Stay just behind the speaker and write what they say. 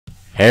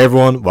Hey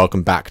everyone,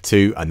 welcome back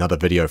to another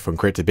video from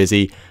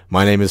CryptoBusy.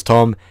 My name is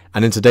Tom,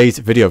 and in today's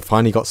video I've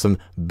finally got some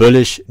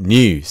bullish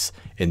news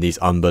in these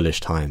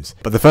unbullish times.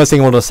 But the first thing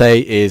I want to say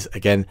is,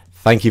 again,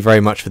 thank you very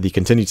much for the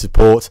continued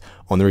support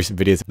on the recent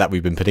videos that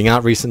we've been putting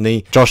out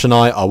recently. Josh and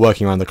I are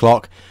working around the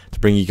clock to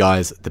bring you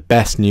guys the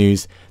best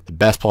news, the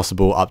best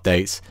possible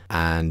updates,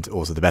 and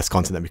also the best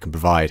content that we can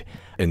provide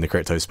in the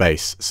crypto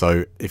space.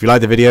 So if you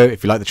like the video,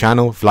 if you like the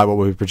channel, if you like what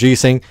we're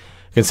producing,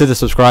 consider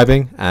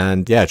subscribing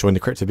and yeah, join the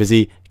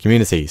CryptoBusy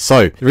community.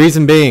 So the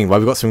reason being why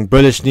we've got some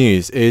bullish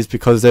news is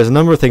because there's a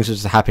number of things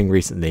which are happening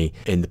recently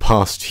in the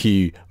past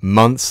few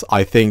months.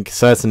 I think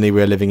certainly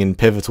we're living in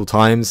pivotal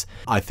times.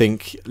 I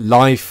think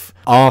life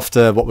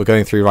after what we're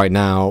going through right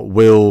now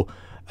will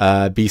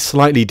be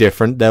slightly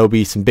different. There will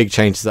be some big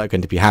changes that are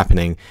going to be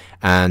happening,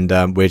 and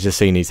we're just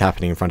seeing these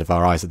happening in front of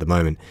our eyes at the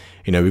moment.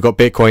 You know, we've got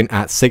Bitcoin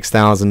at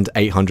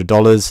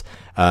 $6,800.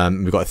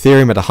 We've got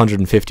Ethereum at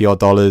 $150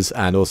 odd,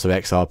 and also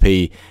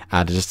XRP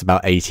at just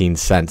about 18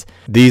 cents.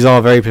 These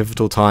are very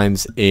pivotal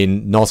times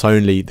in not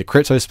only the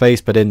crypto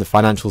space, but in the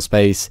financial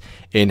space,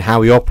 in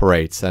how we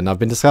operate. And I've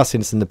been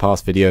discussing this in the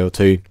past video or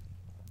two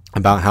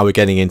about how we're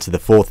getting into the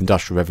fourth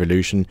industrial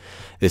revolution.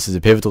 This is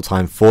a pivotal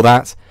time for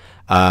that.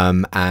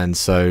 And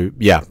so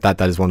yeah,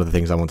 that is one of the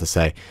things I want to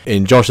say.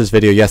 In Josh's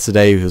video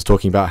yesterday, he was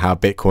talking about how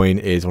Bitcoin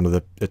is one of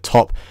the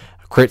top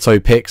crypto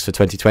picks for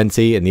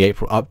 2020 in the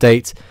April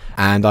update,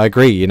 and I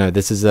agree. You know,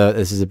 this is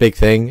a big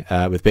thing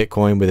with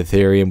Bitcoin, with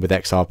Ethereum, with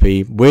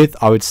XRP, with,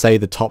 I would say,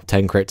 the top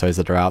 10 cryptos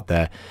that are out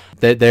there.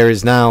 There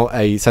is now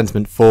a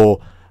sentiment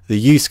for the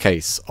use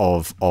case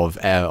of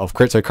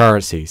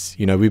cryptocurrencies.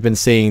 You know, we've been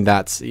seeing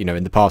that, you know,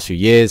 in the past few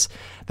years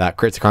that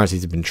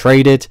cryptocurrencies have been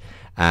traded,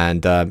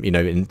 and you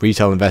know,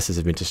 retail investors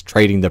have been just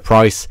trading the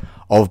price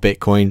of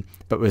Bitcoin,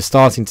 but we're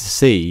starting to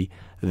see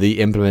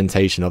the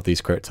implementation of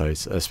these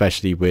cryptos,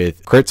 especially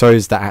with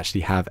cryptos that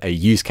actually have a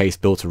use case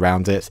built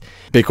around it.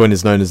 Bitcoin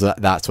is known as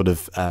that sort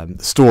of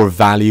store of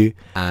value,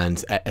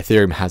 and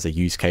Ethereum has a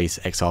use case,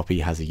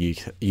 XRP has a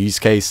use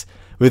case.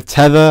 With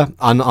Tether,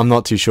 I'm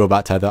not too sure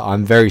about Tether.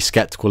 I'm very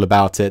skeptical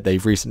about it.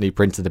 They've recently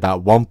printed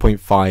about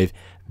 1.5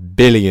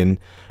 billion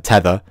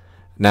Tether.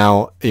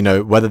 Now, you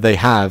know, whether they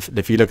have,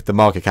 if you look at the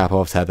market cap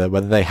of Tether,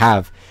 whether they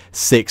have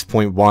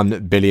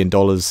 $6.1 billion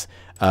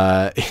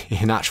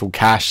in actual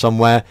cash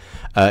somewhere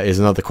is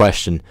another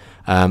question.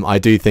 I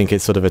do think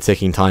it's sort of a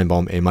ticking time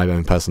bomb in my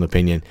own personal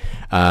opinion.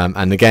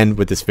 And again,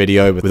 with this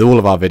video, with all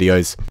of our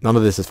videos, none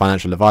of this is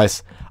financial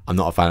advice. I'm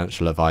not a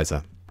financial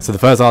advisor. So the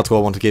first article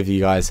I want to give you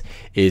guys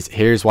is,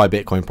 here's why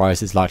Bitcoin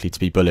price is likely to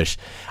be bullish.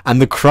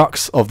 And the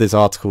crux of this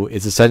article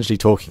is essentially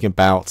talking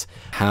about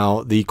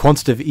how the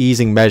quantitative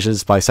easing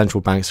measures by central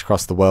banks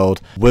across the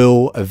world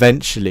will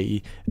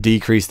eventually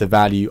decrease the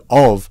value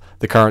of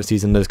the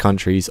currencies in those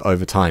countries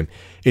over time.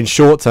 In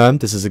short term,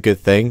 this is a good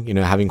thing. You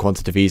know, having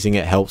quantitative easing,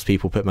 it helps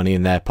people put money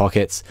in their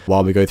pockets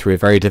while we go through a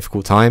very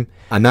difficult time.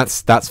 And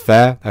that's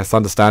fair, that's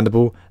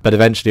understandable. But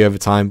eventually over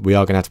time, we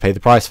are going to have to pay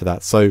the price for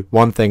that. So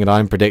one thing that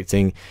I'm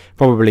predicting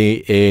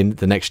probably in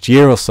the next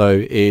year or so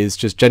is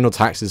just general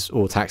taxes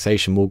or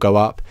taxation will go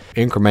up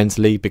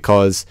incrementally,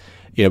 because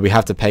you know, we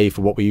have to pay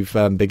for what we've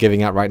been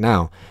giving out right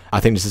now.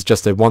 I think this is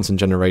just a once in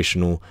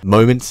generational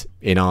moment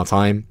in our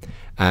time,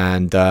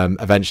 and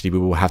eventually we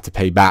will have to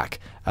pay back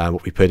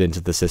what we put into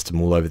the system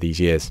all over these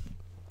years.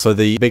 So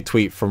the big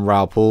tweet from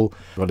Raoul Paul,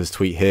 got his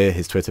tweet here,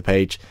 his Twitter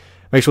page.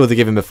 Make sure to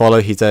give him a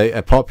follow. He's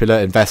a popular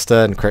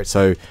investor and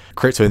crypto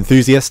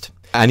enthusiast,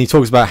 and he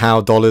talks about how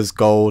dollars,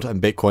 gold,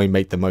 and Bitcoin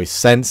make the most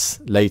sense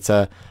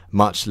later,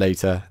 much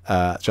later,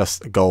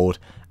 just gold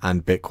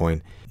and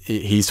Bitcoin.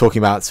 He's talking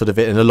about sort of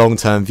it in a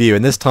long-term view,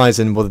 and this ties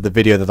in with the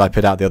video that I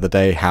put out the other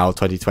day, how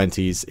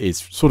 2020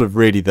 is sort of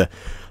really the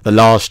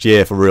last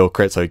year for real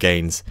crypto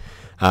gains.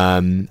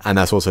 And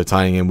that's also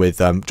tying in with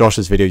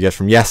Josh's video just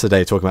from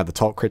yesterday, talking about the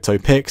top crypto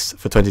picks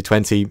for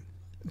 2020.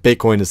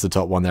 Bitcoin is the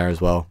top one there as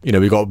well. You know,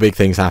 we've got big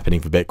things happening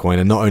for Bitcoin,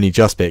 and not only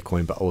just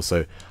Bitcoin, but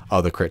also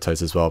other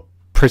cryptos as well.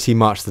 Pretty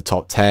much the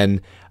top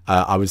 10.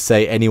 I would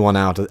say anyone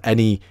out of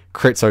any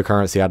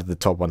cryptocurrency out of the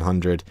top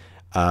 100,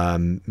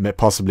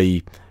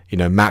 possibly, you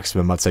know,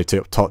 maximum, I'd say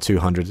top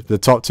 200. The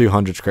top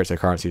 200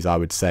 cryptocurrencies, I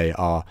would say,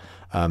 are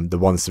the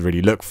ones to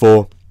really look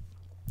for.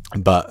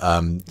 But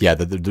yeah,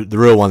 the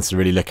real ones to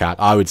really look at,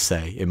 I would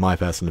say, in my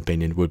personal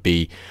opinion, would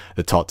be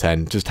the top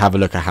 10. Just have a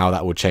look at how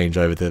that will change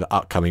over the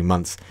upcoming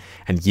months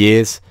and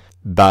years.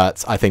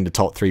 But I think the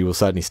top 3 will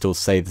certainly still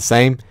stay the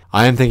same.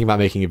 I am thinking about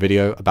making a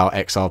video about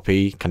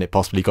XRP. Can it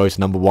possibly go to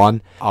number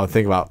 1? I'll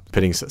think about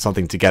putting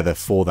something together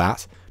for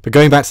that. But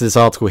going back to this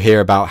article here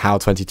about how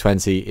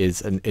 2020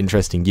 is an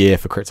interesting year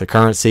for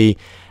cryptocurrency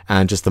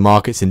and just the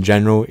markets in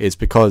general, is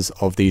because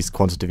of these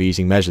quantitative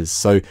easing measures.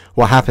 So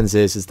what happens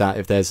is that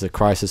if there's a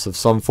crisis of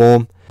some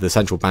form, the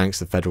central banks,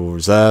 the Federal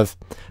Reserve,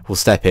 will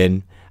step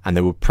in and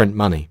they will print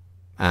money.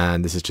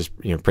 And this is just,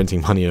 you know,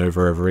 printing money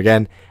over and over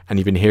again. And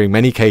you've been hearing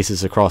many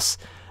cases across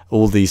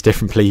all these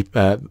different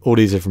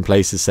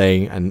places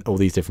saying, and all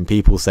these different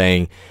people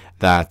saying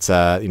that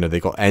you know, they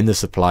got endless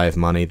supply of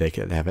money, they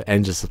have an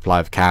endless supply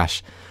of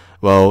cash,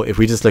 Well, if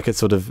we just look at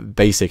sort of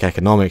basic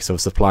economics of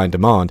supply and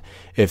demand,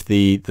 if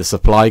the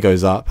supply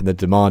goes up and the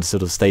demand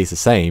sort of stays the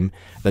same,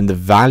 then the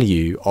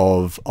value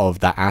of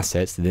that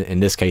asset, in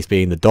this case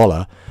being the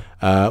dollar,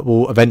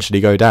 will eventually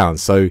go down.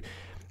 So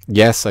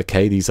yes,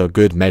 okay, these are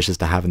good measures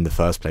to have in the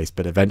first place,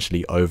 but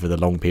eventually over the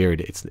long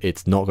period,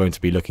 it's not going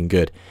to be looking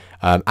good.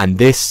 And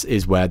this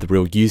is where the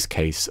real use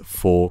case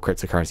for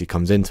cryptocurrency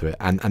comes into it.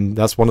 And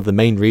that's one of the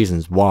main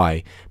reasons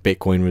why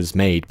Bitcoin was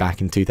made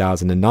back in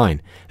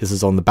 2009. This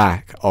is on the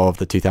back of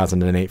the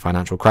 2008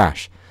 financial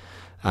crash.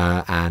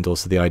 And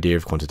also the idea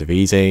of quantitative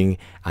easing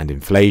and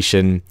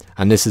inflation.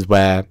 And this is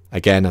where,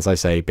 again, as I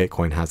say,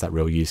 Bitcoin has that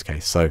real use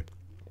case. So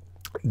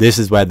this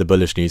is where the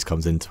bullish news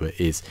comes into it,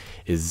 is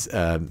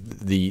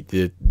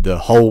the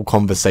whole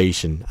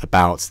conversation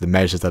about the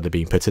measures that are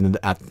being put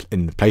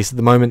in place at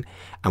the moment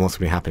and what's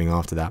going to be happening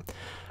after that.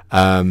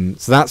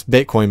 So that's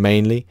Bitcoin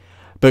mainly.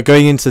 But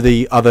going into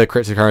the other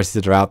cryptocurrencies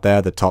that are out there,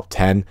 the top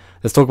 10,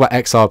 let's talk about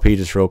XRP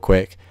just real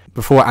quick.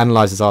 Before I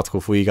analyze this article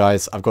for you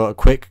guys, I've got a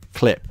quick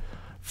clip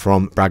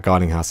from Brad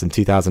Garlinghouse in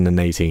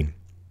 2018.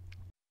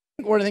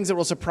 One of the things that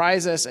will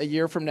surprise us a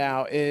year from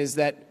now is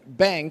that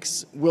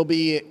banks will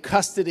be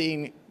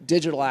custodying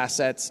digital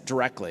assets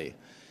directly.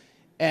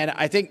 And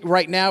I think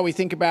right now we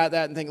think about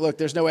that and think, look,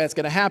 there's no way that's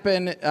going to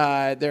happen.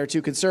 They're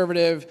too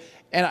conservative.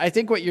 And I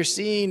think what you're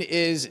seeing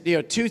is,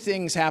 two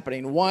things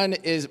happening. One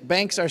is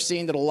banks are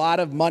seeing that a lot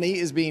of money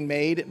is being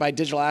made by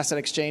digital asset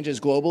exchanges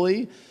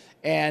globally,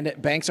 and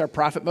banks are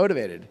profit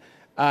motivated.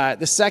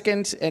 The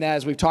second, and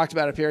as we've talked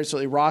about up here,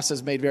 certainly Ross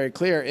has made very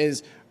clear,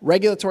 is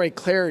regulatory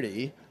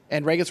clarity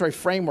and regulatory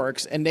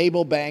frameworks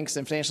enable banks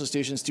and financial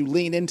institutions to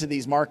lean into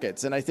these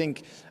markets. And I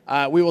think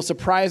we will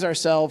surprise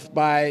ourselves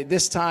by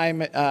this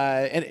time.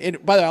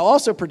 And by the way, I'll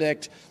also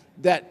predict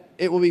that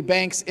it will be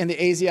banks in the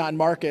ASEAN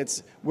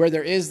markets where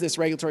there is this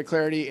regulatory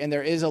clarity and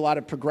there is a lot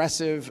of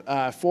progressive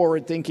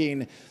forward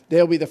thinking.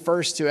 They'll be the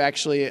first to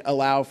actually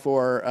allow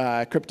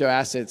for crypto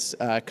assets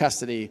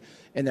custody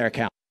in their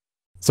account.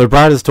 So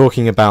Brad is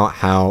talking about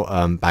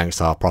how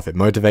banks are profit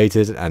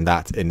motivated, and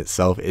that in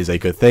itself is a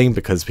good thing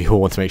because we all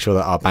want to make sure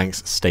that our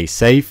banks stay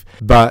safe.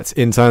 But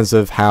in terms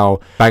of how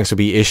banks will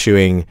be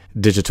issuing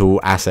digital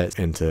assets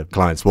into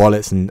clients'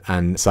 wallets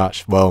and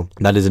such, well,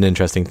 that is an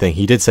interesting thing.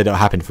 He did say that will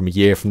happen from a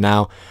year from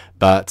now,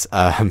 but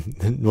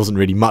it wasn't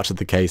really much of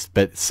the case.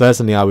 But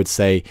certainly I would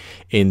say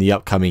in the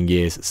upcoming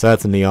years,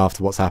 certainly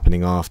after what's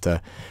happening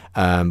after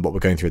what we're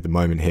going through at the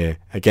moment here.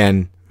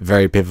 Again,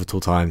 very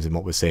pivotal times in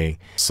what we're seeing.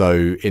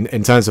 So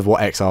in terms of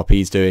what XRP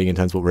is doing, in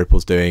terms of what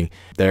Ripple's doing,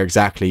 they're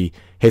exactly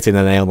hitting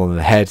the nail on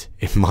the head,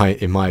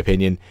 in my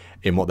opinion,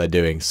 in what they're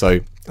doing.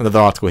 So another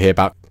article here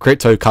about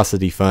crypto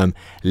custody firm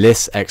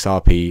lists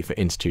XRP for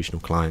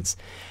institutional clients.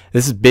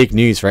 This is big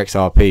news for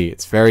XRP.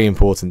 It's very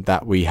important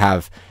that we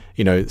have,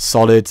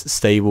 solid,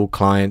 stable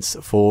clients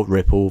for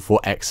Ripple, for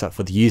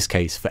the use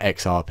case for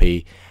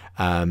XRP,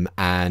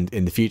 and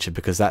in the future,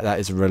 because that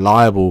is a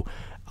reliable,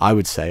 I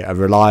would say, a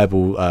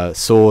reliable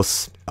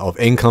source of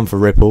income for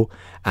Ripple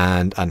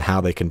and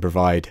how they can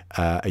provide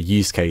a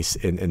use case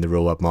in the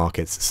real world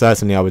markets.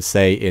 Certainly, I would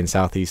say in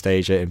Southeast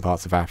Asia, in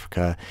parts of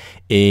Africa,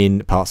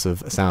 in parts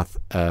of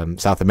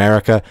South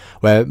America,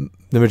 where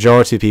the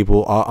majority of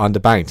people are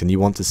underbanked, and you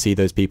want to see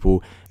those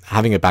people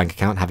having a bank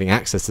account, having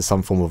access to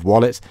some form of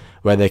wallet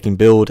where they can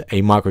build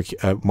a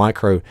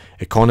micro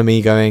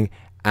economy going,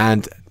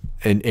 and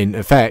in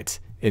effect,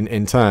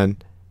 in turn,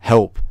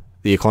 help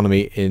the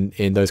economy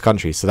in those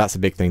countries. So that's a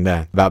big thing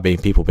there about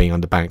people being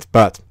underbanked.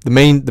 But the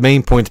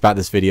main point about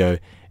this video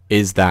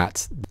is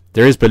that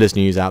there is bullish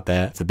news out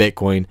there for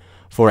Bitcoin,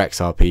 for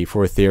XRP,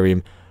 for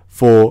Ethereum,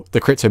 for the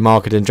crypto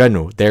market in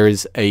general. There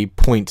is a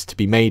point to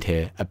be made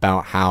here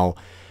about how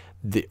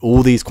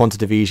all these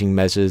quantitative easing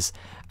measures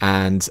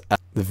and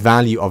the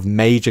value of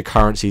major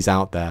currencies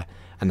out there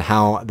and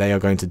how they are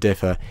going to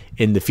differ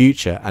in the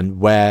future, and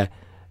where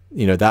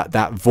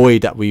that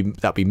void that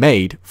we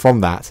made from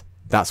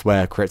that's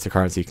where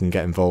cryptocurrency can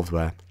get involved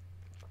where.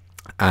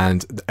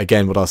 And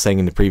again, what I was saying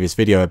in the previous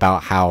video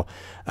about how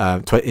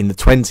in the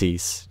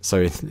 20s,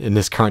 so in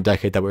this current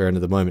decade that we're in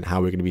at the moment, how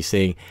we're going to be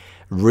seeing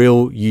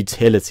real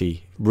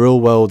utility,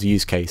 real world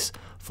use case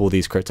for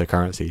these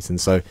cryptocurrencies. And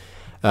so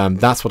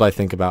that's what I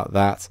think about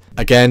that.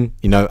 Again,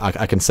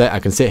 I can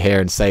sit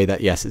here and say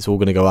that yes, it's all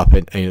going to go up,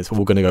 and it's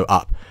all going to go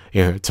up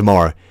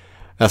tomorrow.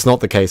 That's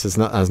not the case.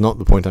 That's not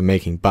the point I'm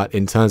making. But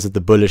in terms of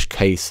the bullish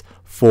case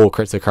for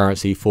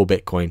cryptocurrency, for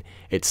Bitcoin,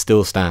 it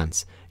still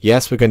stands.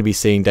 Yes, we're going to be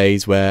seeing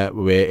days where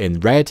we're in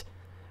red,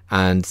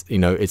 and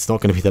it's not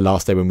going to be the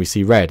last day when we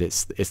see red.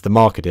 It's the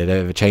market. It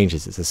never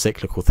changes. It's a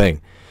cyclical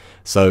thing.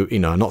 So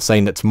I'm not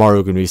saying that tomorrow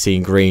we're going to be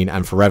seeing green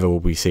and forever we'll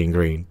be seeing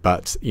green.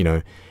 But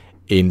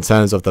in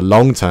terms of the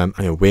long term,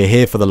 we're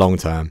here for the long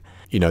term.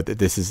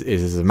 This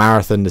is a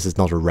marathon. This is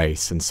not a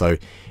race. And so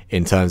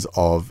in terms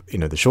of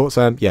the short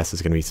term, yes,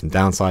 there's going to be some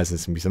downsides,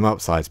 there's going to be some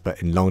upsides, but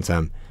in long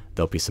term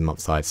there'll be some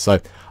upsides. So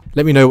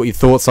let me know what your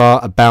thoughts are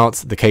about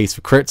the case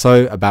for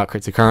crypto, about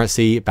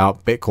cryptocurrency,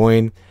 about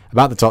Bitcoin,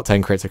 about the top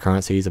 10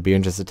 cryptocurrencies. I'll be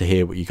interested to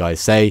hear what you guys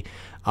say.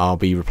 I'll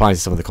be replying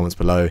to some of the comments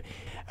below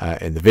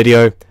in the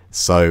video.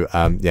 So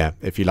yeah,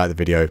 if you like the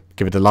video,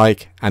 give it a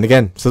like, and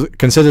again, so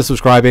consider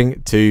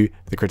subscribing to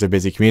the Crypto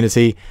Busy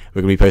community.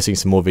 We're going to be posting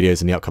some more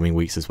videos in the upcoming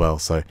weeks as well,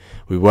 so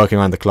we're working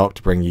around the clock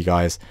to bring you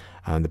guys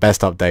the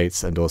best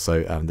updates, and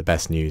also the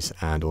best news,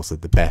 and also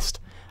the best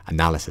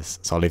analysis.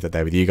 So I'll leave that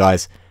there with you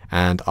guys,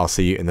 and I'll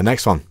see you in the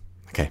next one.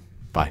 Okay,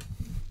 bye.